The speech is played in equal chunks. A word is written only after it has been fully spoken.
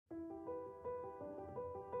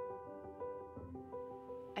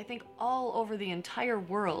I think all over the entire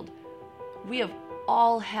world, we have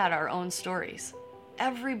all had our own stories.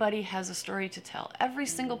 Everybody has a story to tell. Every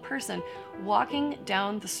single person walking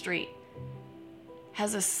down the street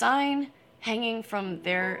has a sign hanging from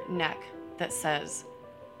their neck that says,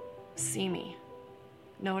 "See me,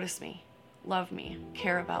 notice me, love me,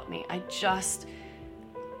 care about me. I just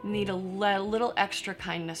need a little extra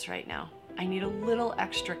kindness right now. I need a little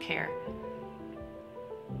extra care."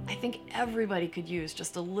 I think everybody could use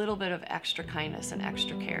just a little bit of extra kindness and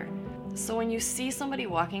extra care. So when you see somebody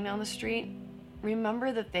walking down the street,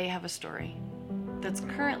 remember that they have a story that's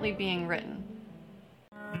currently being written.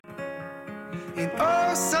 And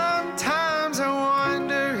oh, sometimes I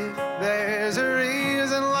wonder if there's a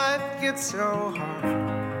reason life gets so hard.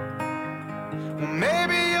 Well,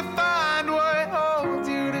 maybe you'll find what holds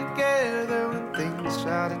you together when things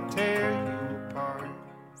try to tear you apart.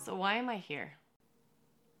 So why am I here?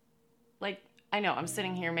 Like, I know I'm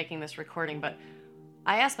sitting here making this recording, but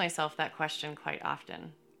I ask myself that question quite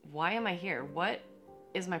often. Why am I here? What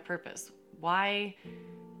is my purpose? Why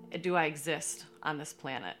do I exist on this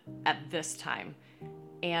planet at this time?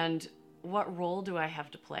 And what role do I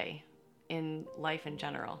have to play in life in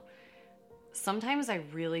general? Sometimes I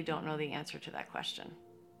really don't know the answer to that question.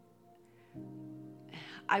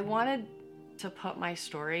 I wanted to put my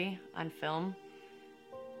story on film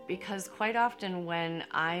because quite often when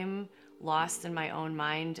I'm lost in my own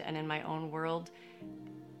mind and in my own world,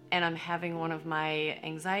 and I'm having one of my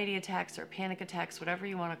anxiety attacks or panic attacks, whatever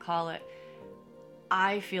you want to call it,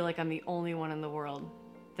 I feel like I'm the only one in the world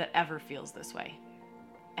that ever feels this way.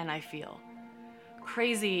 And I feel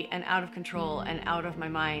crazy and out of control and out of my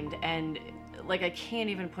mind, and like I can't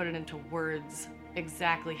even put it into words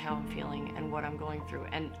exactly how I'm feeling and what I'm going through.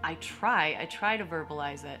 And I try to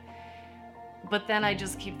verbalize it, but then I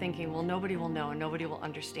just keep thinking, well, nobody will know and nobody will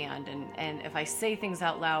understand. And if I say things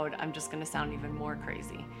out loud, I'm just going to sound even more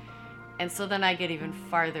crazy. And so then I get even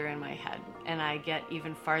farther in my head, and I get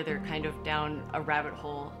even farther kind of down a rabbit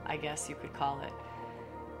hole, I guess you could call it.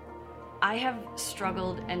 I have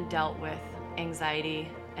struggled and dealt with anxiety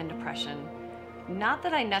and depression. Not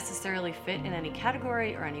that I necessarily fit in any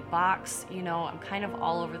category or any box, you know, I'm kind of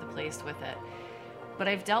all over the place with it. But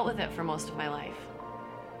I've dealt with it for most of my life.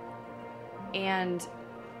 And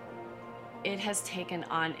it has taken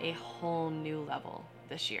on a whole new level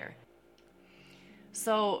this year.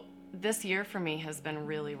 So this year for me has been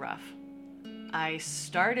really rough. I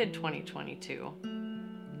started 2022,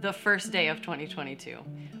 the first day of 2022,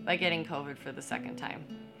 by getting COVID for the second time.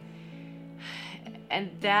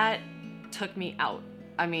 And that took me out.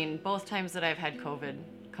 I mean, both times that I've had COVID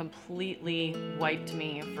completely wiped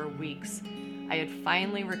me for weeks. I had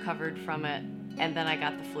finally recovered from it, and then I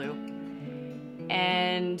got the flu.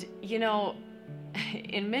 And, you know,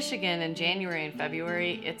 in Michigan in January and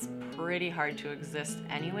February, it's pretty hard to exist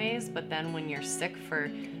anyways, but then when you're sick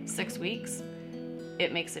for 6 weeks,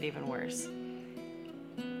 it makes it even worse.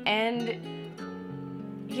 And,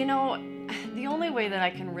 you know, the only way that I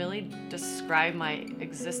can really describe my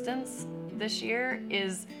existence this year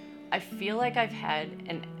is I feel like I've had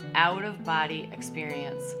an out-of-body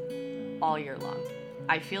experience all year long.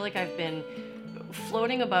 I feel like I've been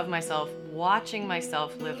floating above myself, watching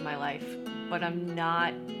myself live my life, but I'm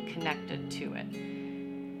not connected to it.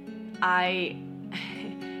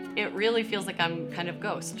 It really feels like I'm kind of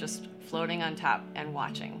ghost, just floating on top and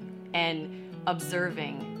watching and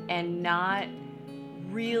observing and not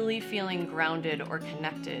really feeling grounded or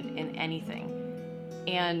connected in anything.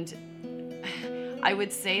 And I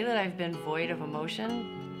would say that I've been void of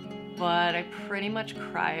emotion, but I pretty much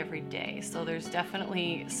cry every day. So there's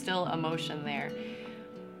definitely still emotion there.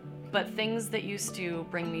 But things that used to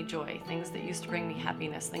bring me joy, things that used to bring me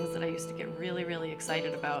happiness, things that I used to get really, really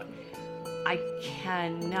excited about, I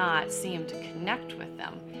cannot seem to connect with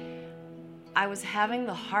them. I was having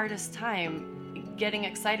the hardest time getting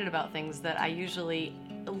excited about things that I usually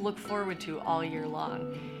look forward to all year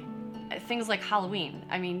long. Things like Halloween.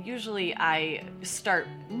 I mean, usually I start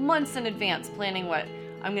months in advance planning what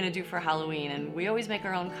I'm gonna do for Halloween, and we always make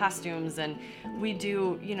our own costumes, and we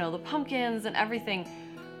do, you know, the pumpkins and everything.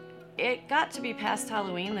 It got to be past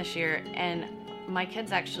Halloween this year, and my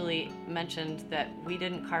kids actually mentioned that we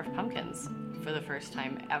didn't carve pumpkins for the first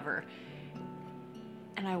time ever.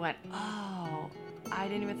 And I went, oh, I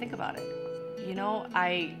didn't even think about it. You know,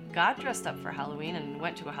 I got dressed up for Halloween and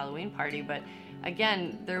went to a Halloween party, but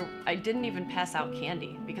again, I didn't even pass out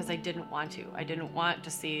candy because I didn't want to. I didn't want to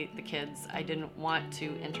see the kids. I didn't want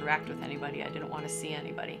to interact with anybody. I didn't want to see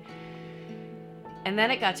anybody. And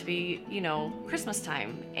then it got to be, you know, Christmas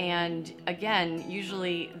time. And again,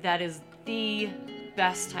 usually that is the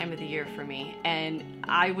best time of the year for me, and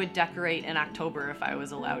I would decorate in October if I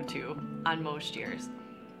was allowed to on most years.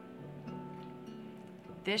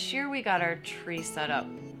 This year we got our tree set up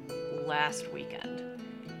last weekend,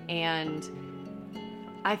 and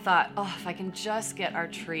I thought, oh, if I can just get our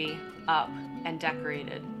tree up and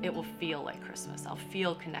decorated, it will feel like Christmas. I'll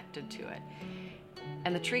feel connected to it.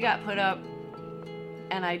 And the tree got put up,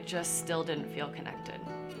 and I just still didn't feel connected.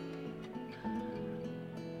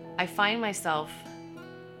 I find myself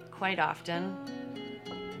quite often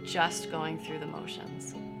just going through the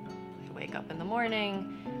motions. I wake up in the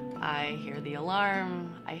morning, I hear the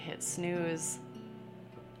alarm, I hit snooze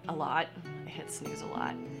a lot. I hit snooze a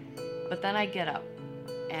lot. But then I get up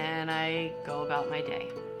and I go about my day.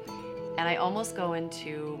 And I almost go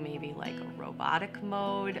into maybe like a robotic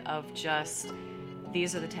mode of just,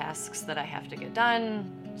 these are the tasks that I have to get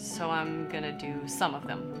done, so I'm gonna do some of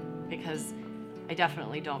them, because I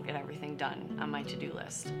definitely don't get everything done on my to-do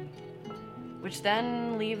list. Which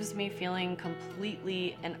then leaves me feeling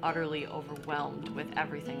completely and utterly overwhelmed with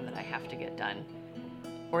everything that I have to get done,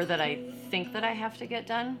 or that I think that I have to get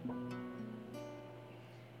done.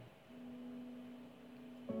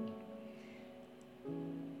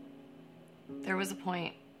 There was a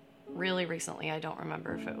point really recently, I don't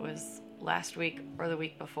remember if it was last week or the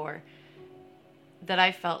week before, that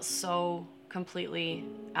I felt so completely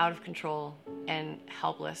out of control and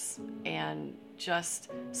helpless and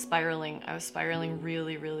just spiraling. I was spiraling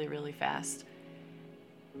really, really, really fast.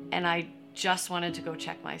 And I just wanted to go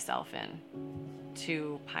check myself in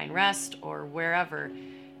to Pine Rest or wherever.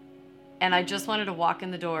 And I just wanted to walk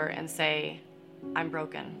in the door and say, I'm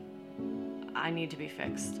broken. I need to be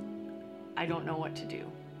fixed. I don't know what to do.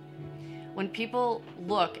 When people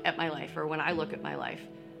look at my life, or when I look at my life,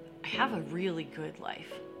 I have a really good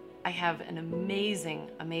life. I have an amazing,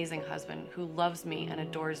 amazing husband who loves me and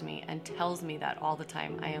adores me and tells me that all the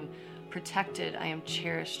time. I am protected, I am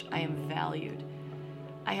cherished, I am valued.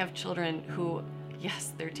 I have children who,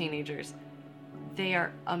 yes, they're teenagers. They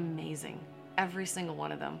are amazing, every single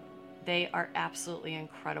one of them. They are absolutely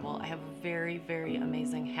incredible. I have a very, very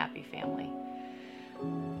amazing, happy family.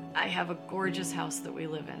 I have a gorgeous house that we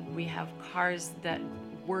live in. We have cars that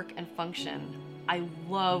work and function. I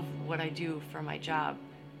love what I do for my job.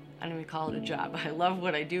 I don't even call it a job. I love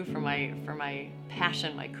what I do for my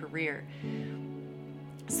passion, my career.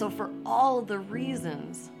 So for all the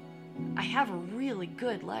reasons, I have a really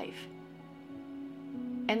good life.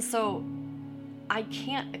 And so I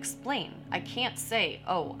can't explain. I can't say,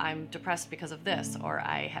 oh, I'm depressed because of this, or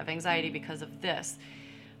I have anxiety because of this.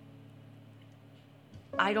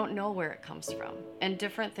 I don't know where it comes from, and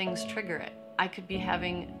different things trigger it. I could be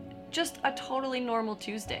having just a totally normal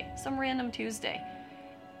Tuesday, some random Tuesday,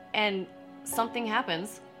 and something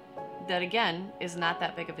happens that, again, is not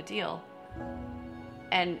that big of a deal.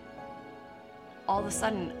 And all of a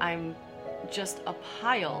sudden, I'm just a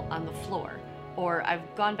pile on the floor. Or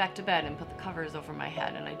I've gone back to bed and put the covers over my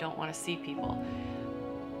head and I don't want to see people.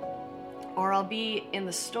 Or I'll be in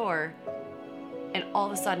the store and all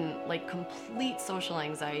of a sudden, like, complete social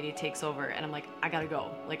anxiety takes over and I'm like, I gotta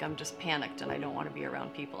go. Like, I'm just panicked and I don't want to be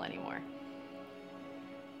around people anymore.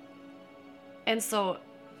 And so,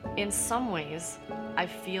 in some ways, I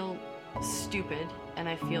feel stupid and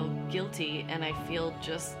I feel guilty and I feel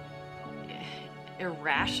just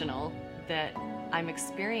irrational that I'm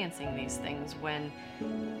experiencing these things when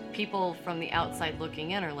people from the outside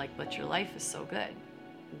looking in are like, but your life is so good.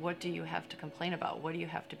 What do you have to complain about? What do you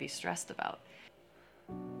have to be stressed about?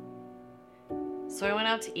 So I went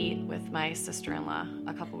out to eat with my sister-in-law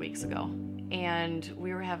a couple weeks ago, and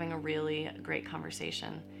we were having a really great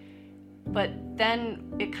conversation. But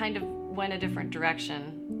then it kind of went a different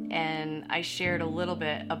direction, and I shared a little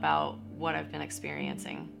bit about what I've been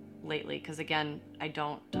experiencing lately, because again, I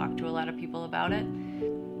don't talk to a lot of people about it.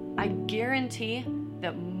 I guarantee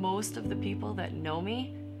that most of the people that know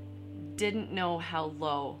me didn't know how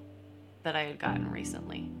low that I had gotten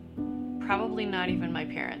recently. Probably not even my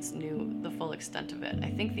parents knew the full extent of it.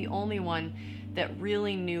 I think the only one that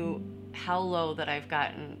really knew how low that I've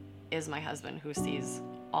gotten is my husband, who sees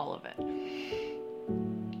all of it.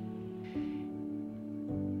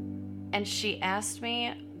 And she asked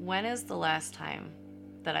me, when is the last time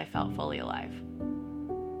that I felt fully alive?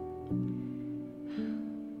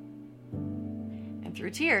 And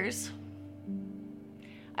through tears,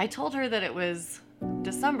 I told her that it was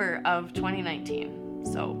December of 2019,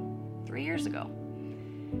 so 3 years ago.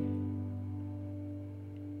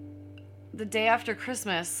 The day after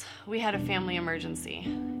Christmas, we had a family emergency,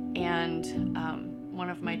 and one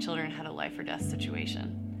of my children had a life or death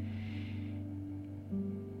situation.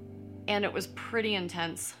 And it was pretty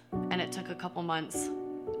intense, and it took a couple months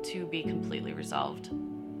to be completely resolved.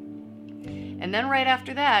 And then right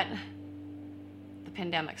after that, the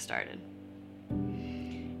pandemic started.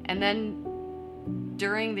 And then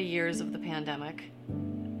during the years of the pandemic,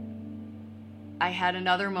 I had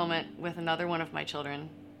another moment with another one of my children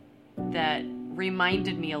that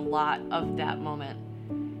reminded me a lot of that moment.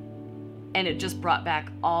 And it just brought back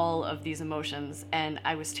all of these emotions, and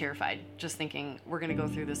I was terrified, just thinking, we're gonna go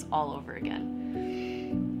through this all over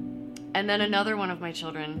again. And then another one of my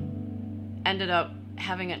children ended up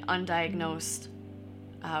having an undiagnosed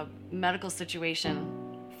medical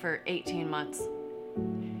situation for 18 months.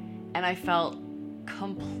 And I felt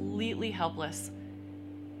completely helpless.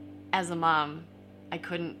 As a mom, I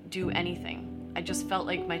couldn't do anything. I just felt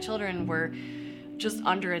like my children were just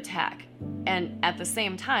under attack. And at the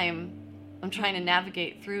same time, I'm trying to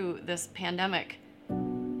navigate through this pandemic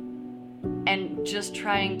and just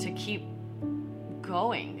trying to keep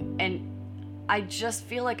going. And I just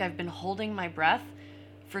feel like I've been holding my breath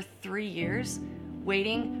for 3 years,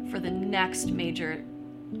 waiting for the next major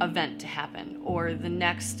event to happen, or the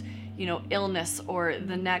next, illness, or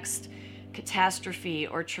the next catastrophe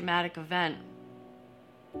or traumatic event.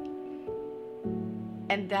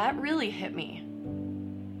 And that really hit me,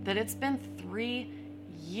 that it's been 3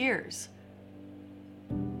 years.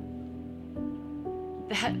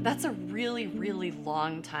 That's a really, really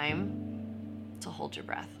long time to hold your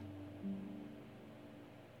breath.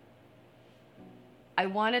 I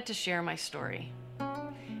wanted to share my story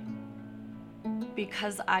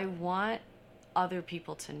because I want other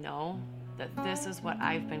people to know that this is what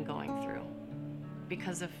I've been going through.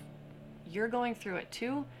 Because if you're going through it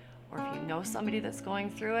too, or if you know somebody that's going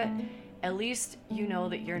through it, at least you know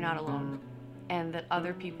that you're not alone and that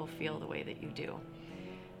other people feel the way that you do.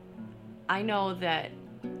 I know that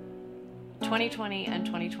 2020 and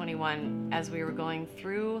 2021, as we were going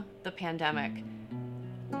through the pandemic,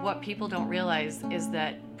 what people don't realize is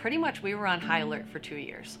that pretty much we were on high alert for 2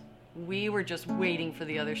 years. We were just waiting for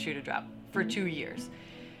the other shoe to drop for 2 years.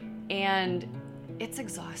 And it's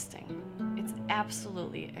exhausting. It's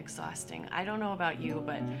absolutely exhausting. I don't know about you,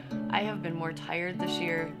 but I have been more tired this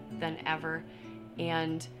year than ever.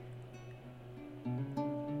 And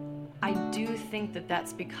I do think that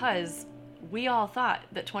that's because we all thought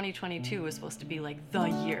that 2022 was supposed to be like the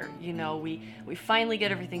year. We finally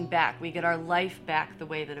get everything back. We get our life back the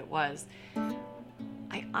way that it was.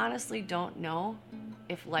 I honestly don't know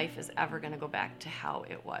if life is ever going to go back to how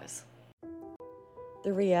it was.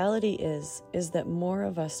 The reality is that more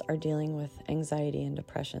of us are dealing with anxiety and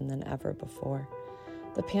depression than ever before.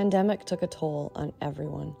 The pandemic took a toll on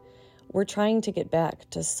everyone. We're trying to get back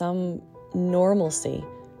to some normalcy,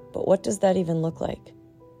 but what does that even look like?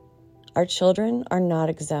 Our children are not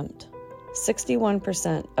exempt.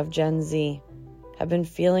 61% of Gen Z have been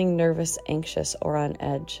feeling nervous, anxious, or on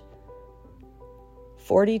edge.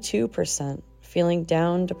 42% feeling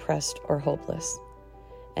down, depressed, or hopeless.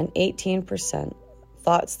 And 18%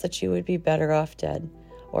 thoughts that you would be better off dead,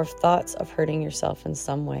 or thoughts of hurting yourself in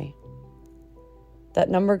some way. That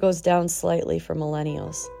number goes down slightly for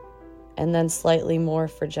millennials, and then slightly more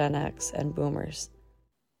for Gen X and boomers.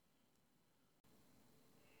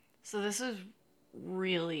 So this is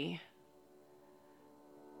really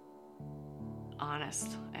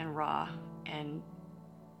honest and raw, and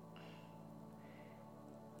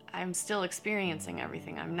I'm still experiencing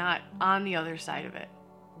everything. I'm not on the other side of it.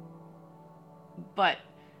 But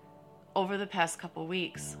over the past couple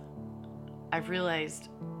weeks, I've realized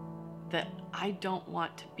that I don't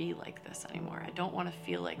want to be like this anymore. I don't want to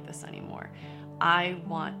feel like this anymore. I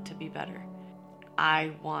want to be better.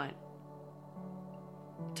 I want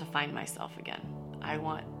to find myself again. I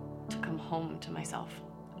want to come home to myself.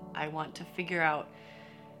 I want to figure out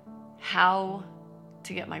how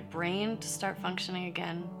to get my brain to start functioning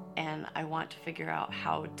again, and I want to figure out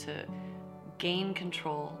how to gain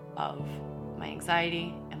control of my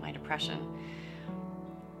anxiety and my depression.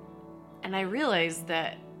 And I realized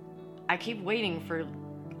that I keep waiting for,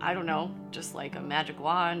 I don't know, just like a magic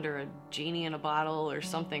wand or a genie in a bottle or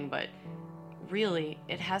something, but really,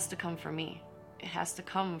 it has to come from me. It has to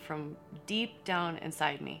come from deep down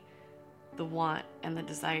inside me, the want and the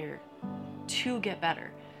desire to get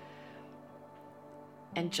better.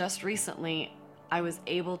 And just recently, I was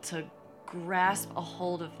able to grasp a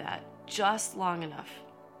hold of that just long enough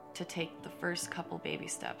to take the first couple baby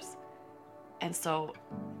steps. And so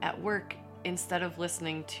at work, instead of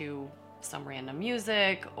listening to some random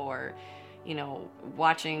music or,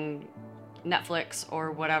 watching Netflix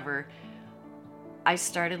or whatever, I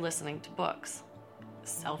started listening to books,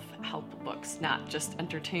 self-help books, not just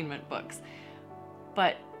entertainment books.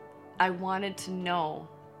 But I wanted to know,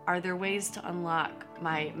 are there ways to unlock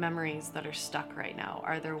my memories that are stuck right now?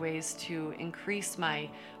 Are there ways to increase my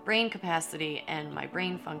brain capacity and my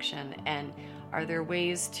brain function? And are there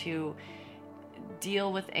ways to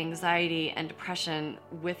deal with anxiety and depression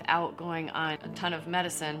without going on a ton of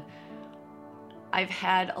medicine? I've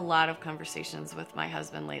had a lot of conversations with my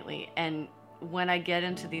husband lately, and when I get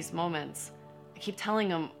into these moments, I keep telling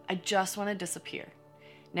him, I just want to disappear.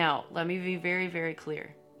 Now, let me be very, very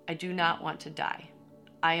clear. I do not want to die.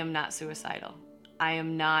 I am not suicidal. I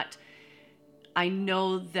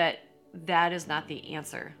know that that is not the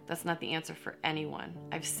answer. That's not the answer for anyone.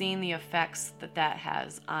 I've seen the effects that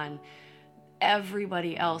has on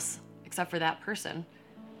everybody else except for that person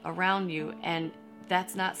around you, and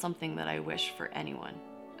that's not something that I wish for anyone.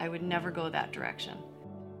 I would never go that direction.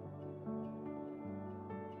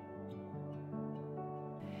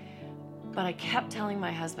 But I kept telling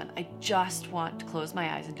my husband, I just want to close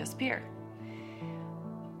my eyes and disappear.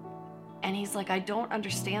 And he's like, I don't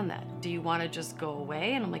understand that. Do you want to just go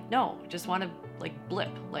away? And I'm like, no, I just want to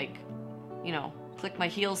blip, click my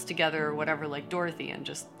heels together or whatever, like Dorothy, and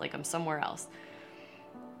just like I'm somewhere else.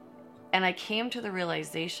 And I came to the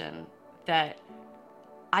realization that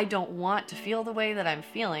I don't want to feel the way that I'm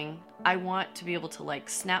feeling. I want to be able to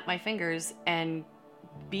snap my fingers and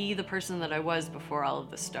be the person that I was before all of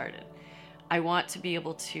this started. I want to be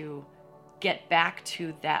able to get back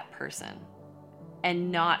to that person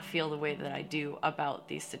and not feel the way that I do about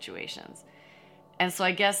these situations. And so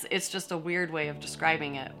I guess it's just a weird way of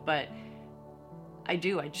describing it, but I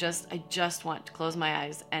just want to close my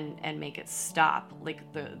eyes and make it stop,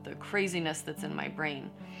 like the craziness that's in my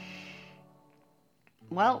brain.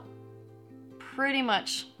 Well, pretty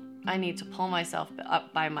much I need to pull myself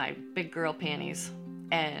up by my big girl panties.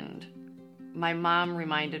 And my mom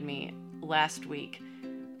reminded me last week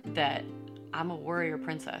that I'm a warrior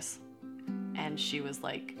princess. And she was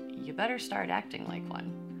like, you better start acting like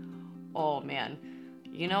one. Oh man,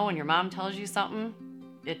 when your mom tells you something,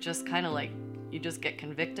 it just kind of you just get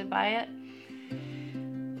convicted by it.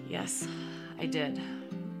 Yes, I did.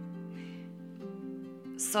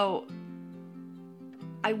 So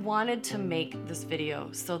I wanted to make this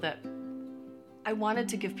video so that I wanted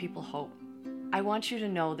to give people hope. I want you to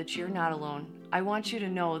know that you're not alone. I want you to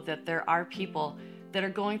know that there are people that are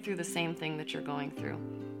going through the same thing that you're going through.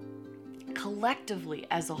 Collectively,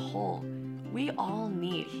 as a whole, we all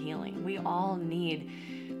need healing. We all need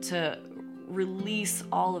to release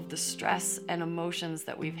all of the stress and emotions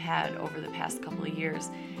that we've had over the past couple of years.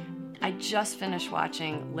 I just finished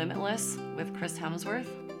watching Limitless with Chris Hemsworth,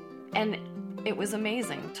 and it was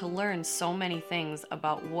amazing to learn so many things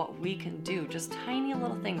about what we can do, just tiny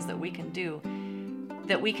little things that we can do,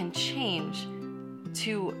 that we can change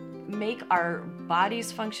to make our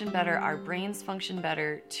bodies function better, our brains function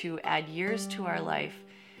better, to add years to our life,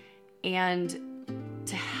 and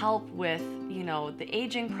to help with, the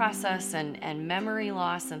aging process and memory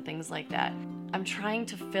loss and things like that. I'm trying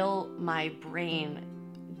to fill my brain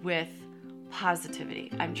with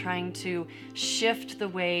positivity. I'm trying to shift the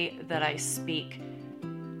way that I speak.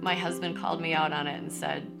 My husband called me out on it and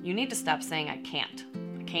said, you need to stop saying I can't.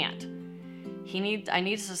 I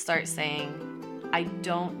need to start saying, I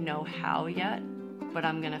don't know how yet, but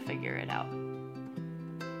I'm gonna figure it out.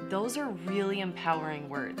 Those are really empowering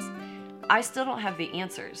words. I still don't have the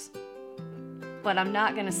answers, but I'm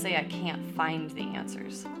not gonna say I can't find the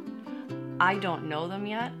answers. I don't know them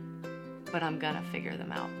yet, but I'm gonna figure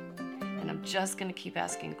them out. And I'm just gonna keep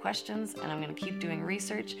asking questions, and I'm gonna keep doing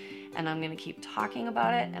research, and I'm gonna keep talking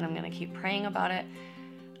about it, and I'm gonna keep praying about it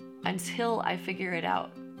until I figure it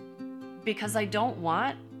out. Because I don't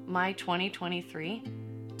want my 2023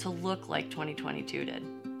 to look like 2022 did.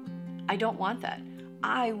 I don't want that.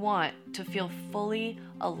 I want to feel fully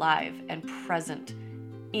alive and present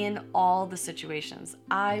in all the situations.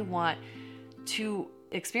 I want to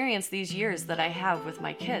experience these years that I have with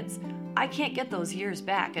my kids. I can't get those years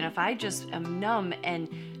back, and if I just am numb and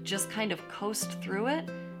just kind of coast through it,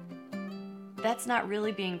 that's not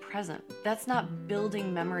really being present. That's not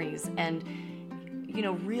building memories and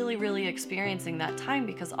really, really experiencing that time,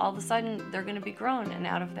 because all of a sudden they're going to be grown and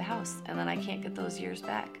out of the house, and then I can't get those years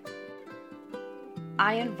back.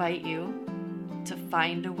 I invite you to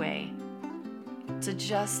find a way to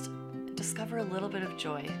just discover a little bit of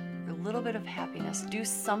joy, a little bit of happiness. Do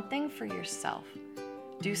something for yourself.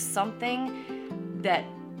 Do something that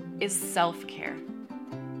is self-care.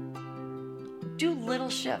 Do little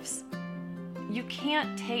shifts. You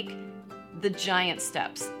can't take the giant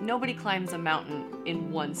steps. Nobody climbs a mountain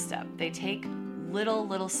in one step. They take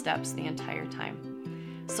little steps the entire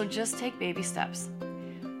time. So just take baby steps.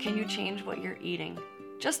 Can you change what you're eating?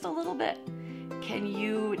 just a little bit? Can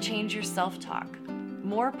you change your self-talk?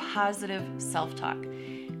 More positive self-talk.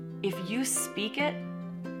 If you speak it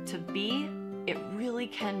to be, it really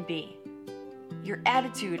can be. Your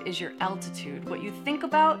attitude is your altitude. What you think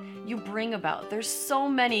about, you bring about. There's so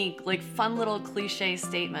many like fun little cliche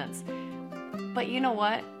statements. But you know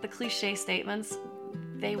what? The cliche statements,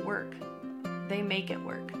 they work. They make it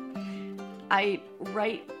work. I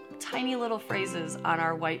write tiny little phrases on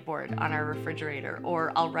our whiteboard, on our refrigerator,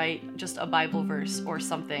 or I'll write just a Bible verse or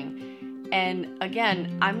something. And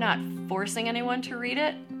again, I'm not forcing anyone to read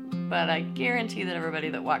it, but I guarantee that everybody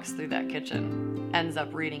that walks through that kitchen ends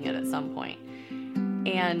up reading it at some point.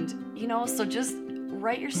 And, so just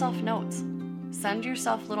write yourself notes. Send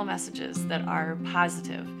yourself little messages that are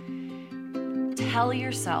positive. Tell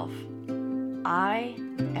yourself, I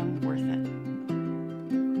am worth it.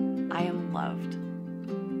 I am loved.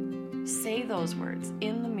 Say those words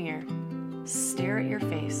in the mirror, stare at your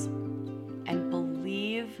face, and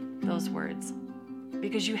believe those words.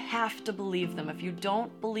 Because you have to believe them. If you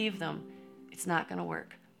don't believe them, it's not going to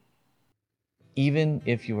work. Even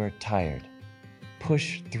if you are tired,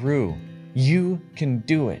 push through. You can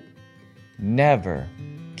do it. Never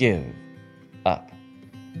give up.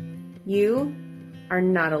 You are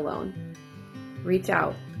not alone. Reach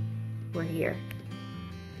out. We're here.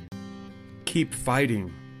 Keep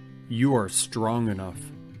fighting. You are strong enough.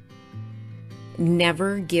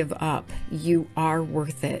 Never give up. You are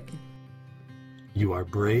worth it. You are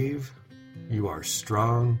brave. You are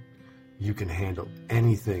strong. You can handle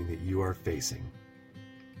anything that you are facing.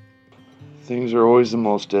 Things are always the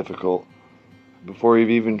most difficult before you've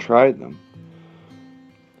even tried them.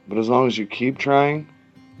 But as long as you keep trying,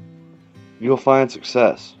 you'll find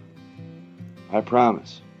success. I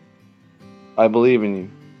promise. I believe in you.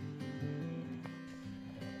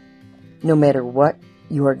 No matter what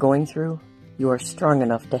you are going through, you are strong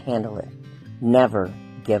enough to handle it. Never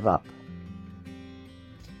give up.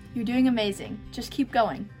 You're doing amazing. Just keep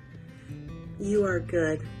going. You are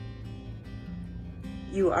good.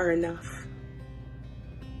 You are enough.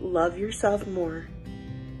 Love yourself more.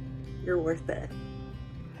 You're worth it.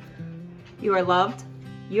 You are loved.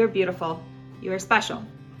 You are beautiful. You are special.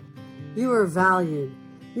 You are valued.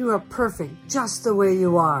 You are perfect just the way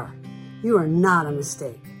you are. You are not a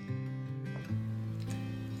mistake.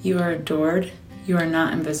 You are adored. You are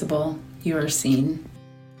not invisible. You are seen.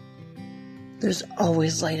 There's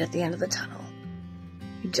always light at the end of the tunnel.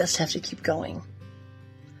 You just have to keep going.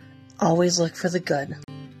 Always look for the good.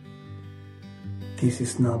 This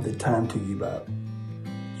is not the time to give up.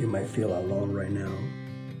 You might feel alone right now.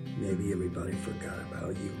 Maybe everybody forgot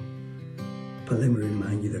about you. But let me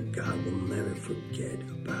remind you that God will never forget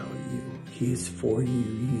about you. He is for you.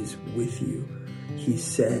 He is with you. He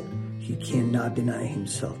said he cannot deny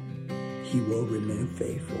himself. He will remain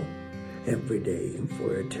faithful every day and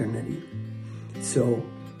for eternity. So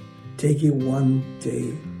take it one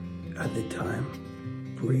day at a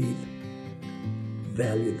time. Breathe.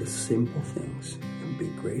 Value the simple things and be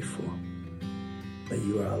grateful that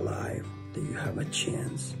you are alive, that you have a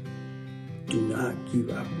chance. Do not give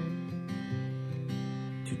up.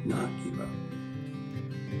 Do not give up.